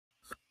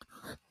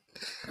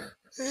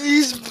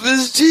His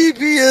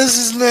GPS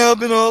has now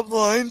been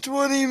offline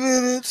 20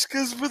 minutes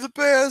because for the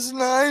past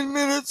 9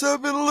 minutes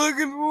I've been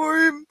looking for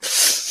him.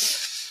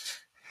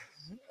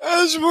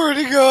 I swear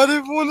to God,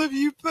 if one of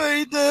you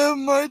paid to have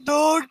my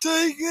dog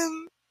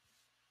taken,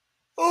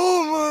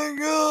 oh my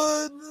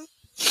God.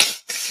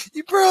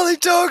 You probably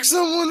talked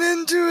someone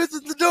into it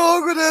that the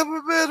dog would have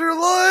a better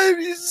life,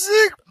 you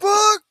sick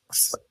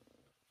bucks.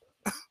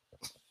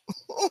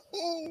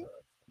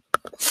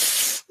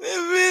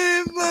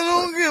 If I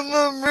don't get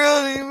my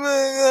brownie back, I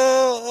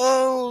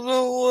don't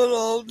know what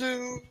I'll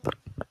do.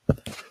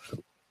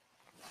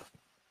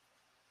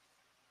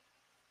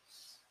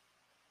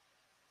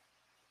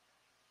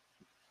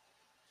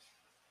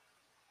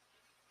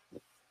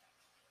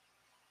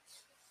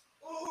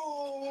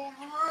 Oh,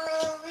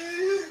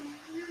 brownie.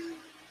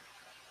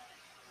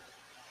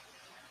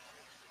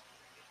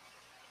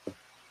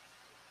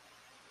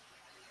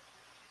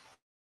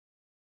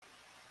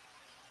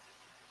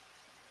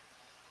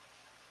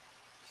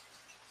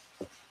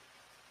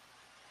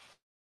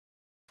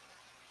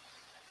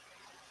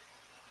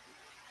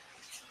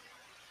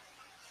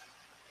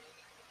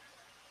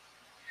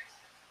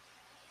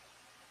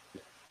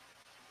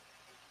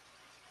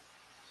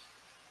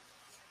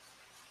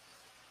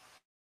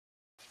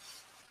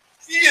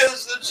 He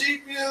is the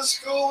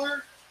GPS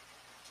caller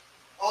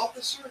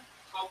officer.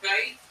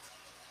 Okay.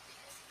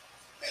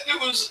 And it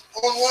was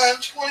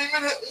online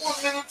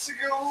 1 minutes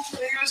ago, and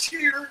he was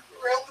here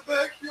around the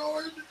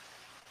backyard.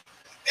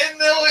 And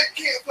now it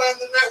can't find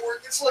the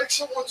network. It's like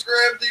someone's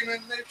grabbed him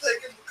and they've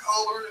taken the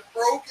collar and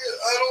broke it.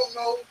 I don't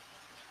know.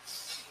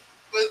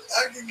 But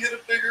I can get a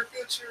bigger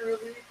picture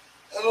of him.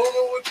 I don't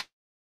know what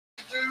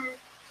to do.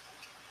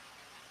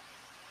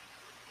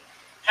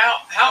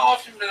 How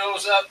often do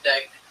those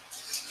update?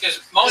 Because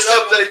most it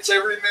of updates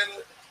every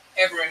minute.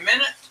 Every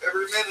minute?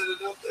 Every minute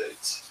it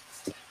updates.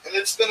 And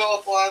it's been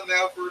offline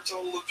now for a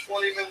total of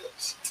 20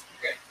 minutes.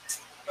 Okay.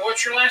 And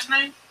what's your last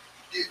name?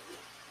 Give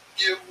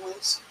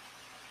Wilson.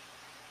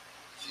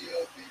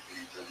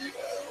 GLBBWI.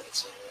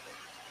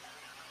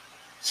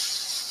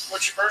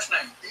 What's your first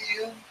name?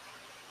 Ian.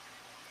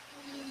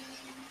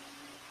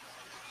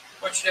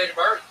 What's your date of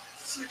birth?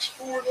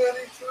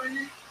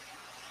 6/4/93.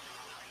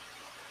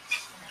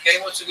 Okay,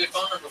 what's a good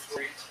phone number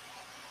for you?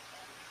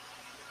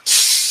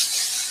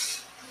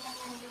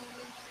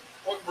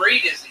 What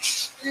breed is he?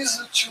 He's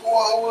a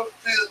Chihuahua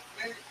Pit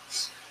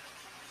mix.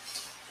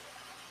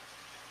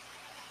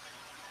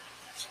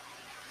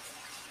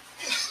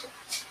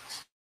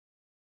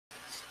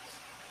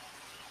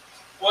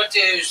 What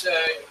is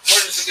a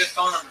good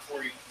phone number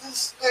for you?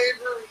 This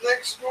neighbor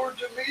next door,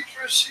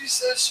 Demetra, she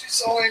says she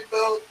saw him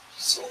about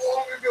so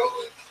long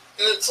ago,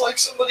 and it's like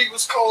somebody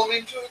was calling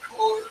him to a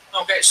car.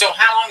 Okay, so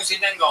how long has he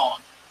been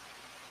gone?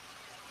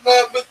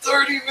 Not but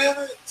 30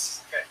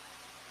 minutes. Okay.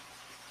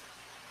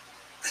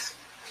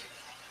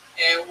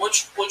 And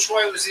which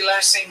way was he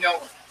last seen going?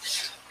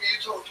 Can you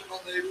talk to my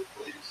neighbor,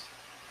 please?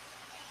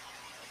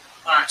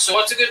 All right, so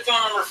what's a good phone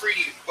number for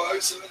you?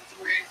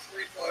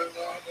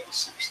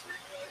 573-359-0639.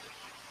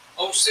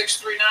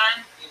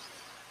 0639?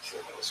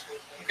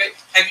 Okay.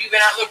 Have you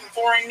been out looking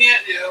for him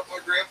yet? Yeah, my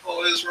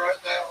grandpa is right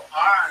now.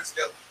 All right. He's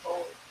got the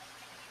phone.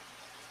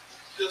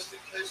 Just in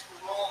case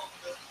we're wrong,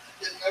 but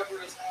it never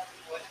has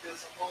happened like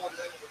this. I'm always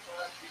having to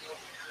find people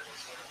here.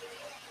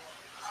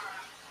 All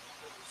right.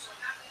 So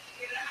how did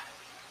you get out?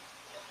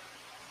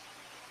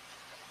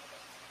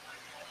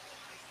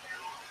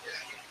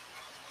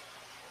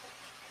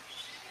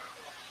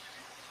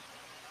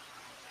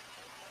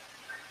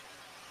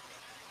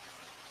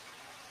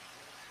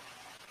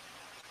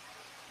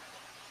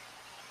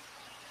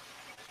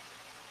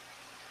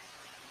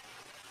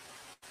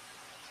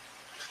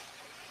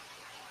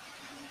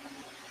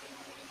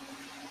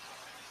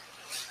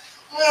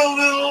 My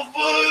little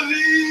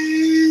buddy.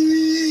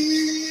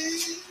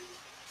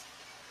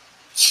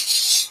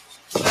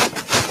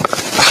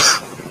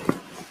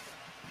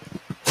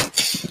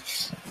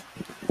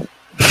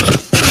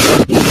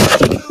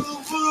 Little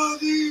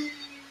buddy.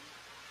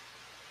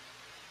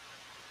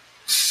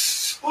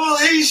 Well,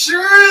 he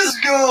sure is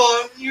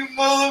gone. You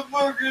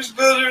motherfuckers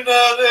better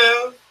not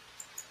have.